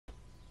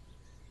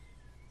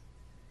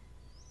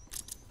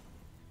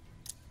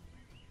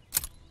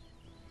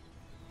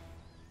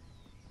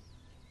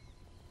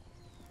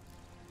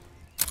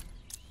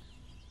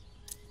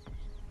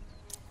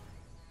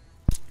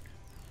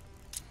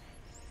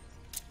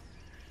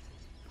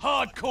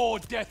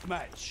Hardcore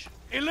deathmatch.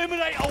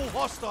 Eliminate all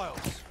hostiles.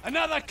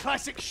 Another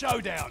classic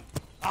showdown.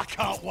 I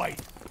can't wait.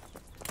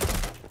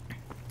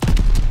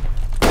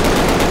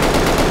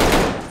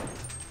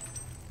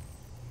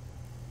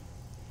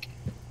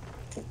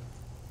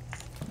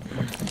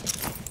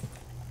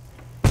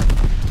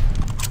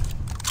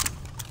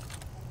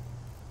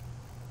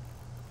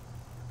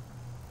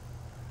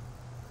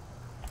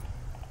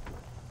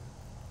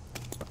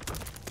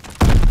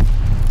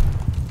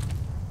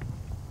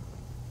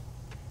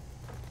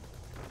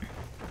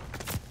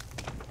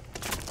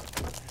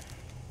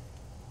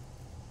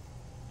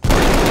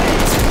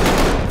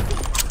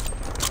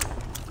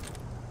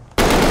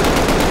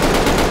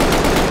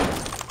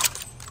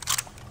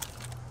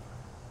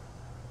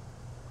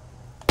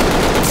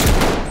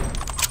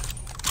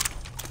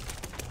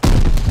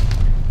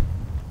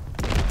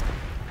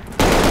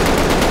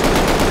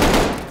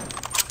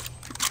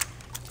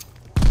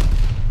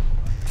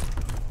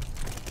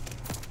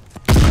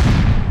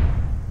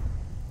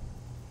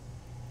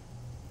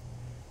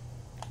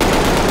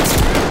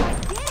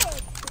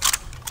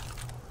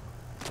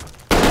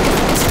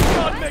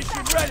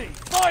 Ready!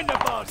 Find the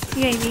boss!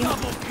 Yeah, you.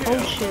 Oh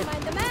shit.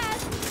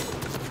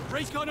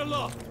 Recon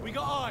aloft. We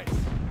got eyes.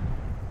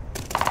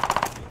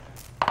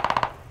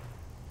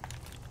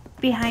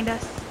 Behind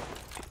us.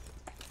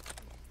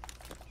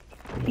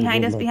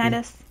 Behind us, behind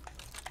us.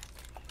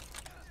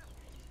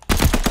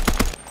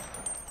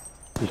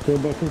 You still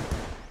back here?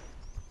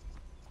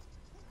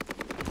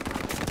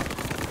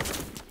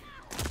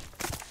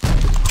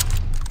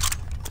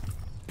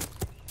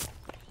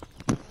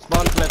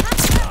 Spawn flip.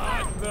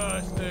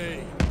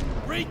 Thirsty.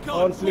 Recon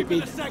On flippy.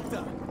 the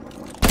sector.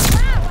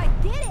 Wow, I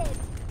did it!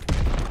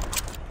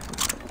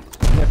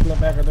 Yeah, flip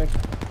back, I think.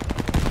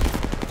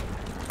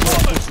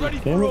 Bombers ready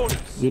Damn for it.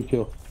 orders. Good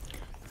kill.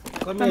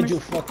 Come here, you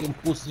fucking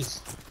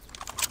pussies.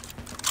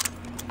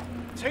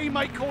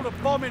 Teammate called a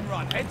bombing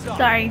run. Heads up.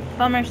 Sorry,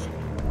 bummers.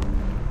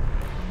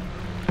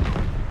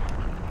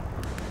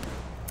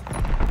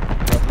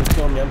 You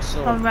killed me, I'm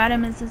sorry. Oh,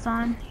 Radimus is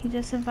on. He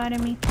just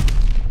invited me.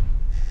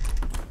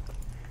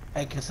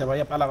 Ay, que se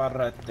vaya para la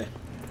barra este.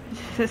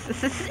 Que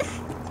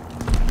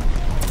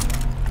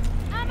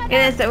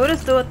de seguro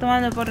estuvo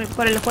tomando por el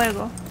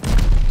juego.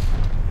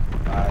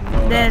 Ah,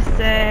 no. De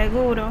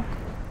seguro.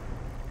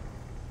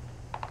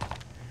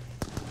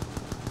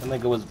 That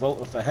nigga was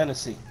voting for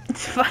Hennessy.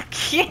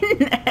 Fucking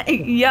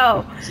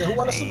yo. So who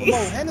won the Super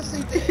Bowl?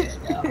 Hennessy did.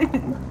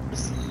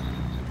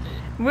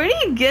 Where do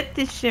you get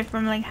this shit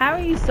from? Like, how are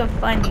you so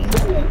funny?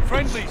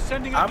 Friendly,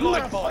 sending a I'm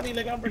glide not bomb. funny,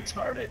 nigga. I'm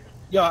retarded.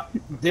 Yo,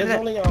 there's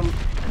only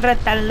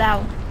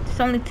Retardado. There's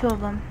only 2 of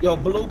them. yo,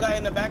 blue guy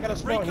in the back of the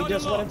spawn. He Recon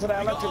just went into the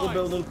along. We got electrical eyes.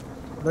 building.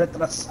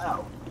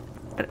 Retrasado.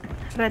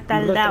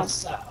 Retardado.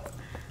 Retrasado.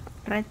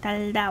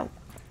 Retardado.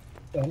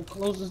 Yo, who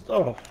closed this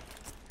door?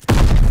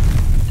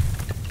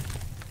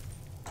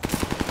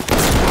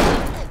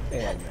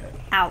 Damn, man.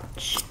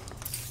 Ouch.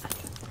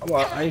 I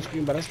want ice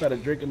cream, but I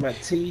started drinking my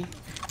tea.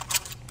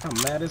 I'm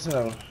mad as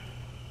hell.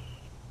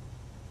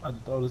 I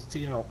throw this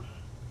tea out.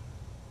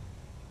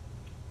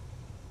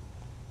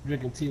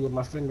 Drinking tea with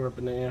my finger up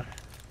in the air.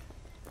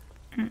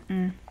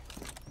 Mm-mm.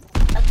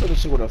 I thought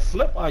this shit would have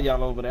flipped all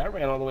y'all over there. I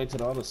ran all the way to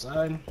the other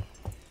side.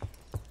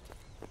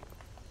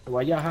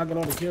 Why y'all hogging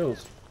all the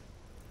kills?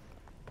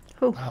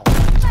 Who? Wow.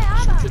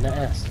 Shoot you in the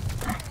ass.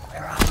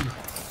 Where are you?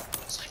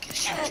 So I can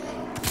shoot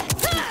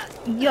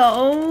you.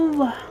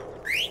 Yo.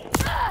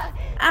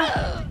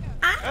 Ow.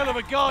 Hell of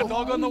a guard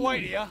dog on the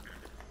way to you.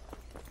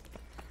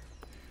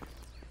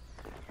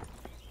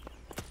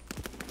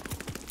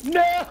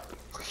 No!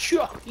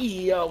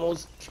 He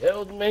almost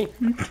killed me.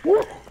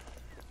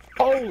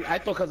 Oh, I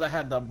thought because I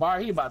had the bar,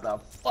 he about to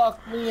fuck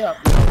me up.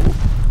 Yo.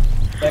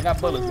 I got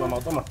bullets, mama.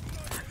 Come on.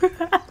 Got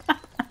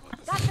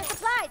the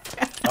supplies!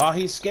 Oh,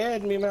 he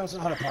scared me, man. So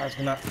how the bar's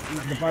not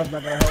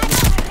gonna help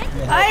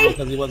me. Aye.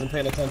 Because he wasn't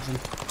paying attention.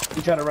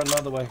 He tried to run the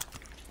other way.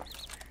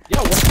 Yo,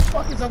 what the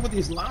fuck is up with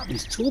these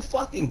lobbies? 2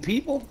 fucking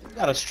people? You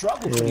gotta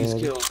struggle for these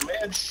kills,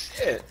 man.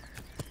 Shit.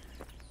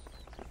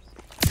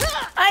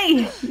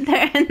 Aye.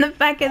 They're in the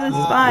back of the They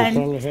spawn.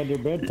 finally had their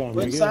bedtime, I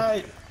Which guess.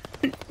 side?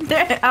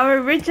 They're our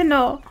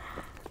original.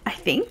 I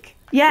think.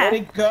 Yeah.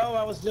 Where'd he go?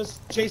 I was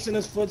just chasing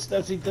his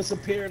footsteps. He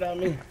disappeared on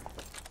me.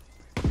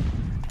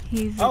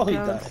 He's a Oh, he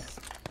ghost.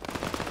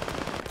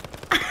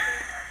 died.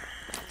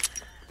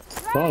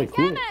 Probably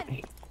quit.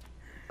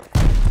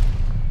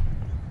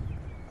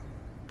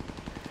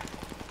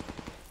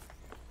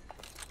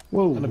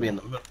 Whoa. I'm gonna be in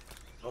the middle.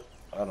 Oh,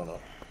 I don't know.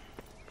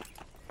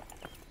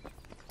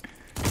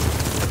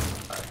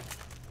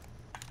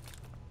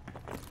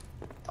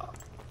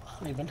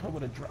 I don't even know where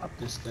to drop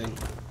this thing.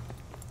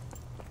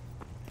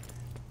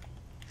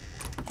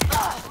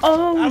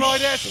 Oh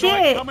Allied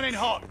airstrike shit. coming in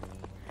hot.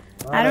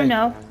 I don't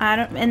know. I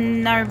don't.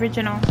 In our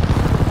original.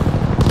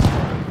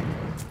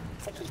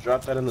 I just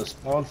dropped that in the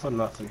spawn for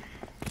nothing.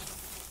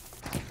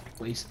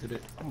 Wasted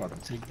it. I'm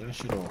about to take that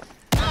shit off.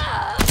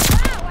 Wow,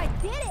 I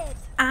did it!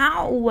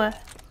 Ow.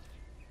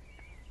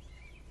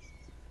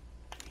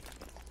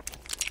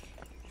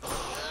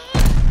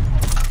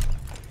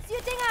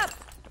 Suiting up!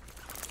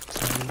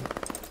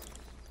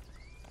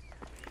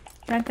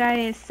 That guy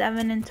is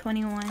 7 and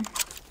 21.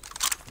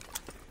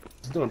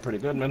 He's doing pretty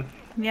good, man.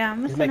 Yeah,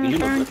 I'm He's missing making you a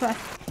look turn good.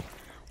 class.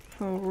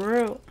 For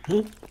real.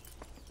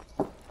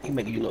 He's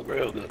making you look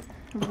real good.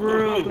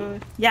 Real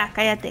good. Yeah,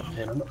 cállate.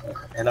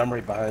 And I'm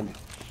right behind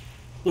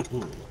you.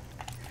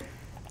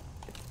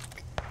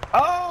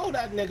 Oh,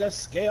 that nigga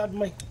scared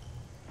me.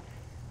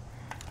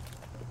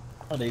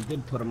 Oh, they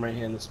did put him right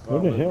here in the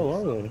spot. Where the hell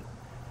are they?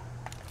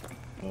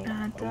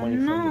 I I'm waiting don't for him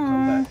to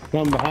come know. back.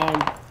 Come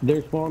behind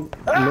their spawn.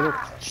 Middle.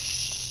 Ah,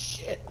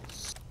 shit.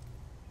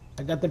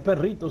 I got the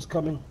perritos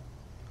coming.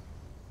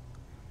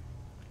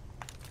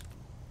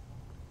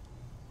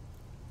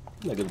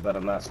 Niggas better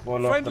not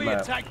spawn off the Friendly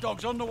map. attack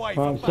dogs on the way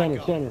for Center,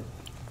 backup. center.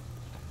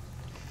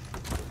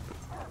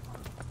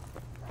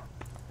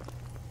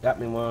 Got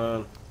me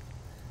one.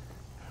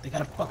 They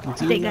got a fucking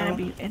team They now. gotta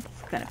be. It's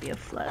gonna be a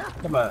flood.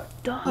 Come on.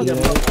 Dog. Yeah,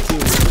 Yeah.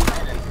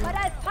 But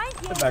I'll find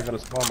you. I'm back at the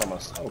spawn by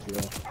myself, yo.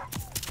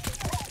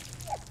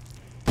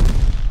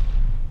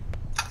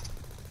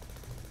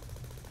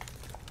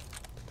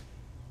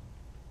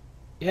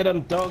 Hit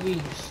him,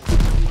 doggy.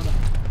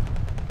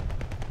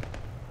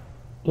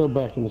 Still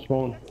back in the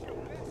spawn.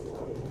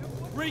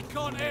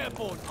 Recon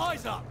airborne.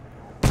 Eyes up.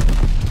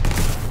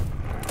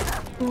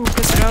 Ooh, good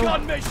throw.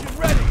 Recon mission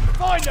ready.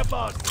 Find the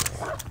bus.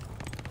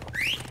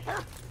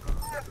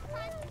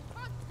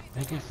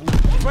 Make it flee.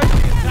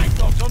 Friendly attack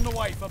dogs on the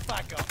way for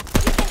backup.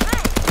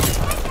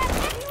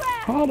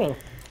 How the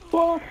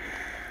fuck?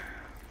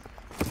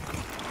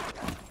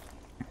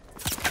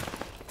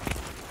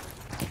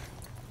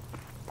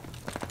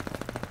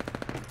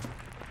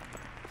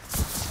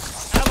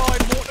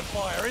 Allied mortar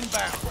fire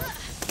inbound.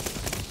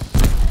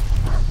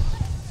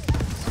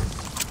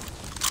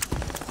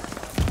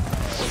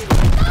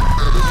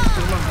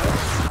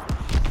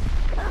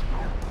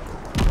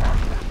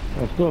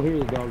 I still hear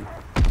the dog.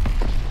 I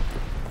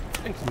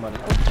think somebody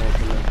else called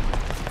for me.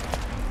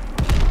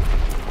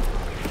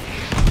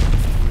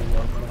 I'm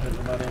gonna hit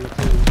somebody in the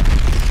team.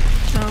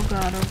 Oh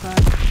god, oh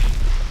god.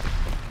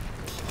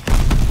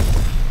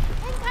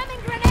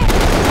 Incoming grenade.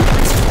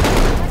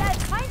 But I'll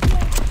find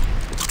you.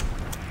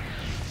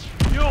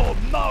 You're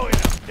mowing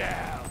them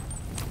down.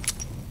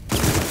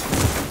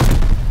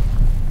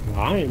 I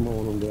ain't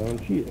mowing them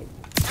down. Shit.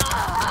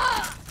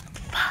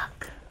 Fuck.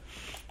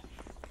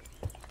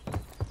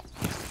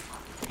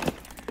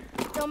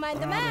 Don't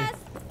mind the mess.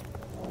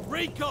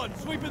 Recon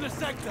sweeping the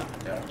sector.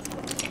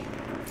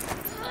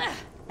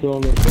 Still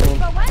on their spawn.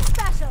 For one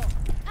special.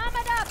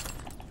 Armored up.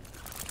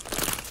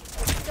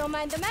 Don't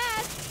mind the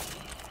mess.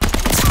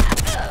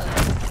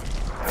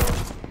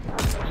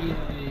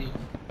 Yay.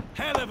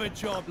 Hell of a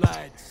job,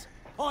 lads.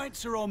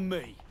 Pints are on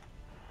me.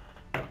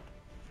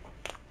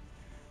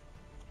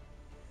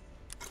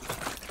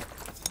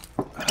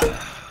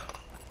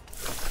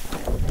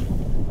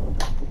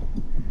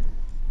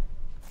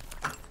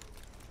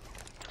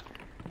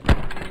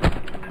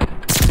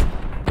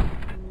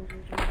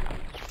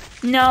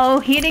 No,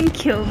 he didn't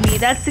kill me.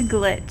 That's a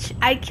glitch.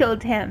 I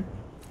killed him.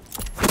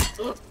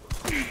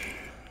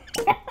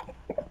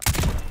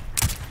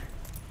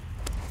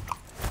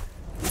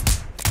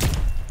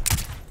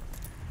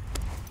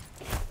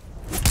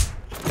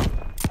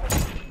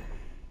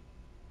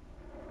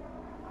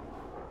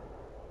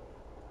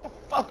 What the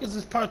fuck is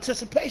this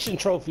participation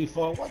trophy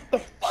for? What the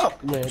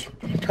fuck, man?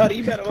 Cuddy,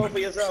 you better vote for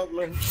yourself,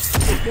 man.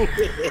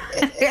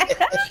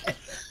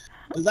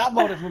 Cause I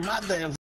voted for my damn